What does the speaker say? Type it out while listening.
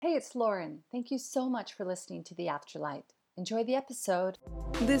Hey, it's Lauren. Thank you so much for listening to The Afterlight. Enjoy the episode.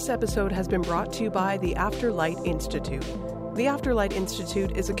 This episode has been brought to you by the Afterlight Institute. The Afterlight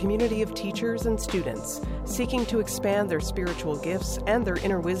Institute is a community of teachers and students seeking to expand their spiritual gifts and their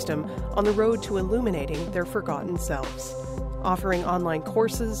inner wisdom on the road to illuminating their forgotten selves. Offering online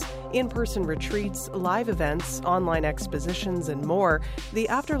courses, in-person retreats, live events, online expositions, and more, the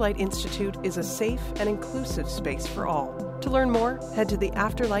Afterlight Institute is a safe and inclusive space for all. To learn more, head to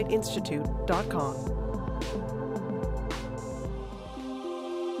theafterlightinstitute.com.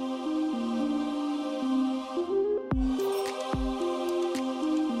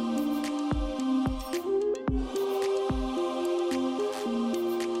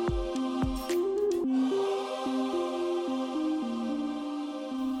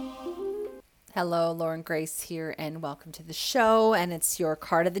 Hello, Lauren Grace here, and welcome to the show. And it's your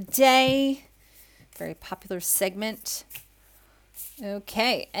card of the day. Very popular segment.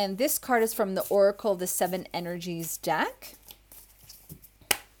 Okay, and this card is from the Oracle of the Seven Energies deck.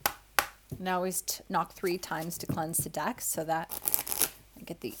 And I always knock 3 times to cleanse the deck so that I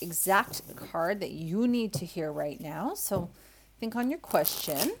get the exact card that you need to hear right now. So think on your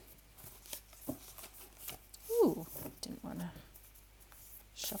question. Ooh, didn't want to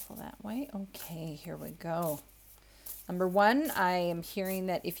shuffle that way. Okay, here we go. Number 1, I am hearing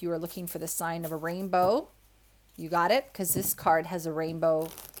that if you are looking for the sign of a rainbow, you got it, because this card has a rainbow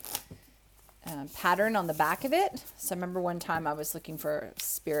pattern on the back of it. So I remember one time I was looking for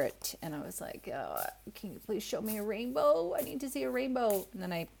spirit and I was like, oh, can you please show me a rainbow? I need to see a rainbow. And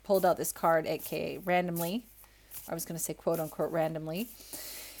then I pulled out this card, aka randomly. I was going to say quote unquote randomly.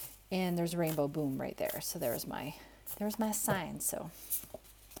 And there's a rainbow, boom, right there. So there's my sign. So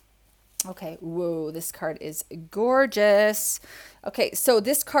okay, whoa, this card is gorgeous. Okay, so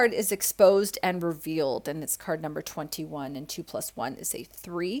this card is exposed and revealed, and it's card number 21, and 2 + 1 is a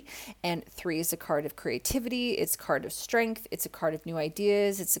 3, and 3 is a card of creativity, it's a card of strength, it's a card of new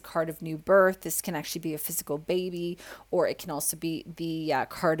ideas, it's a card of new birth. This can actually be a physical baby, or it can also be the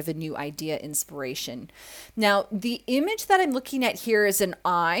card of a new idea, inspiration. Now, the image that I'm looking at here is an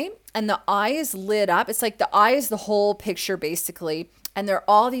eye, and the eye is lit up. It's like the eye is the whole picture, basically. And there are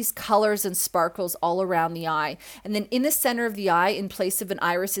all these colors and sparkles all around the eye. And then in the center of the eye, in place of an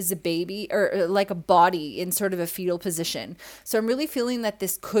iris, is a baby, or like a body in sort of a fetal position. So I'm really feeling that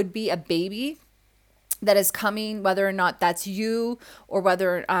this could be a baby that is coming, whether or not that's you, or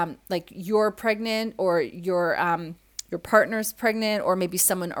whether like you're pregnant, or your partner's pregnant, or maybe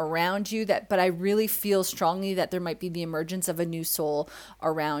someone around you. But I really feel strongly that there might be the emergence of a new soul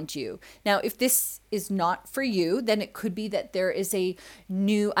around you. Now, if this is not for you, then it could be that there is a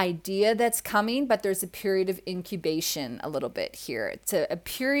new idea that's coming, but there's a period of incubation a little bit here. It's a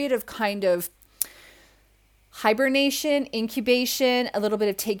period of kind of hibernation, incubation, a little bit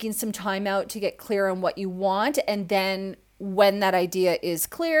of taking some time out to get clear on what you want, and then when that idea is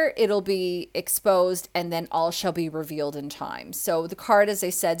clear, it'll be exposed, and then all shall be revealed in time. So the card, as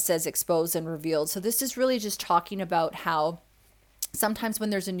I said, says exposed and revealed. So this is really just talking about how sometimes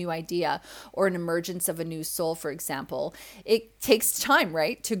when there's a new idea or an emergence of a new soul, for example, it takes time,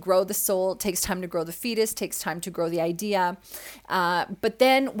 right, to grow the soul. It takes time to grow the fetus, takes time to grow the idea. But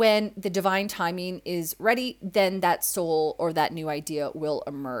then when the divine timing is ready, then that soul or that new idea will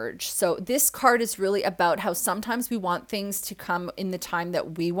emerge. So this card is really about how sometimes we want things to come in the time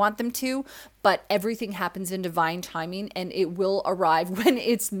that we want them to, but everything happens in divine timing, and it will arrive when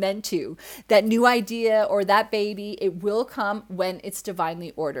it's meant to. That new idea or that baby, it will come when it's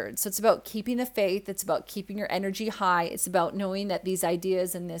divinely ordered. So it's about keeping the faith. It's about keeping your energy high. It's about knowing that these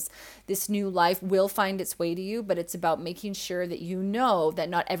ideas and this new life will find its way to you, but it's about making sure that you know that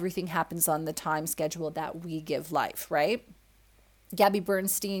not everything happens on the time schedule that we give life, right? Gabby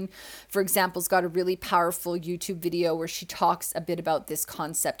Bernstein, for example, has got a really powerful YouTube video where she talks a bit about this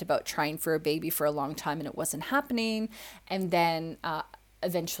concept about trying for a baby for a long time and it wasn't happening. And then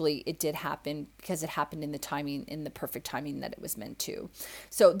eventually it did happen, because it happened in the perfect timing that it was meant to.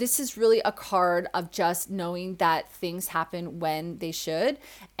 So this is really a card of just knowing that things happen when they should,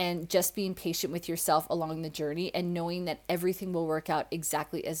 and just being patient with yourself along the journey, and knowing that everything will work out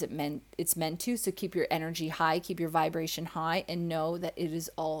exactly as it's meant to. So keep your energy high, keep your vibration high, and know that it is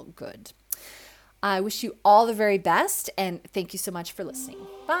all good. I wish you all the very best, and thank you so much for listening.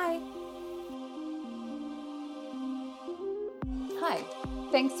 Bye. Hi.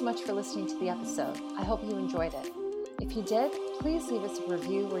 Thanks so much for listening to the episode. I hope you enjoyed it. If you did, please leave us a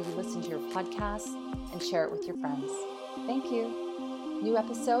review where you listen to your podcast and share it with your friends. Thank you. New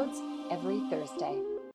episodes every Thursday.